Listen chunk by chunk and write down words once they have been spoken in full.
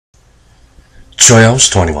Choi House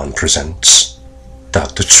 21 presents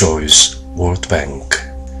Dr. Choi's WordBank,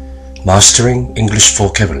 Mastering English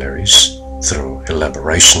Vocabularies through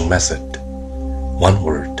Elaboration Method, one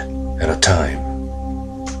word at a time.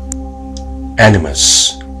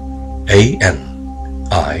 Animus, A-N-I-M-U-S,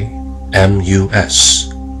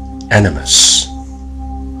 animus.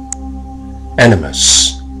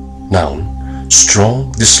 Animus, noun,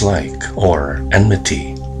 strong dislike or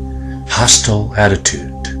enmity, hostile attitude,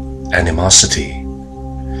 animosity.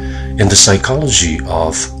 In the psychology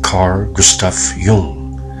of Carl Gustav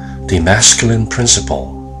Jung, the masculine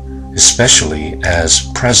principle, especially as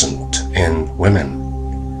present in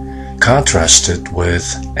women, contrasted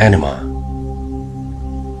with anima.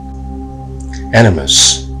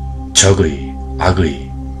 Animus, 적의, 악의,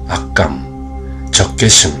 악감,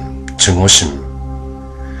 적개심, 증오심.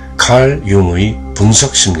 칼 융의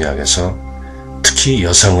분석 심리학에서 특히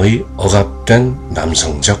여성의 억압된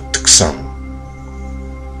남성적 특성.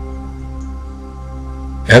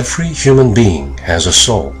 Every human being has a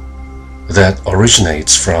soul that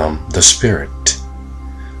originates from the spirit,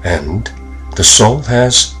 and the soul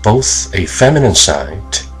has both a feminine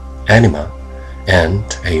side, anima,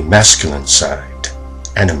 and a masculine side,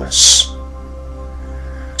 animus.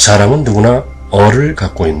 사람은 누구나 어를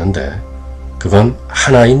갖고 있는데 그건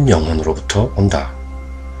하나인 영혼으로부터 온다.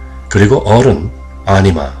 그리고 어는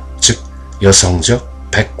아니마, 즉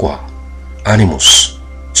여성적 백과, 아니무스,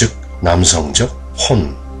 즉 남성적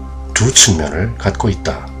혼, 두 측면을 갖고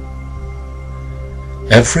있다.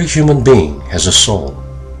 Every human being has a soul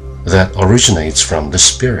that originates from the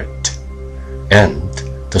spirit, and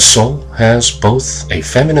the soul has both a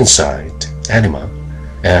feminine side, anima,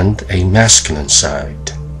 and a masculine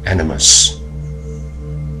side, animus.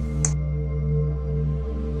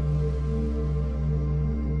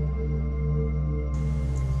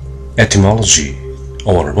 Etymology,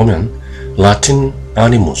 오늘 보면 Latin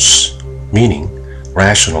animus, meaning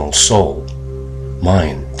rational soul,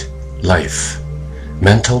 mind, life,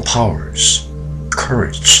 mental powers,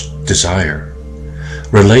 courage, desire,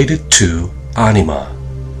 related to anima,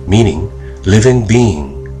 meaning living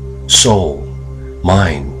being, soul,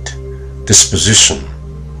 mind, disposition,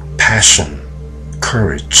 passion,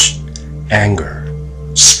 courage, anger,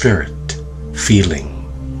 spirit, feeling.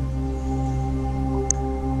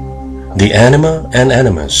 The anima and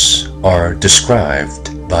animus are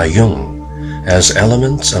described by Jung as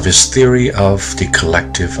elements of his theory of the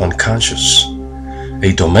collective unconscious,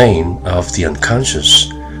 a domain of the unconscious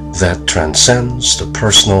that transcends the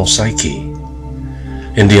personal psyche.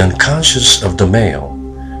 In the unconscious of the male,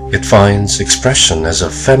 it finds expression as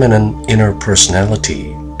a feminine inner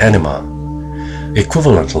personality, anima.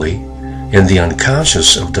 Equivalently, in the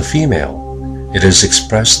unconscious of the female, it is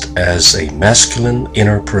expressed as a masculine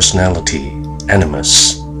inner personality,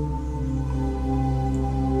 animus.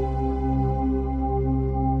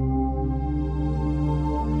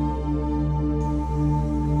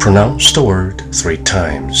 Pronounce the word 3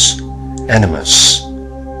 times. Animus,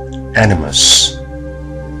 animus,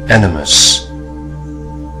 animus.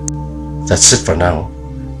 That's it for now.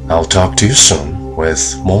 I'll talk to you soon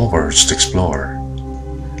with more words to explore.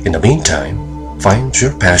 In the meantime, find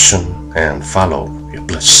your passion and follow your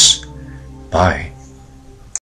bliss. Bye.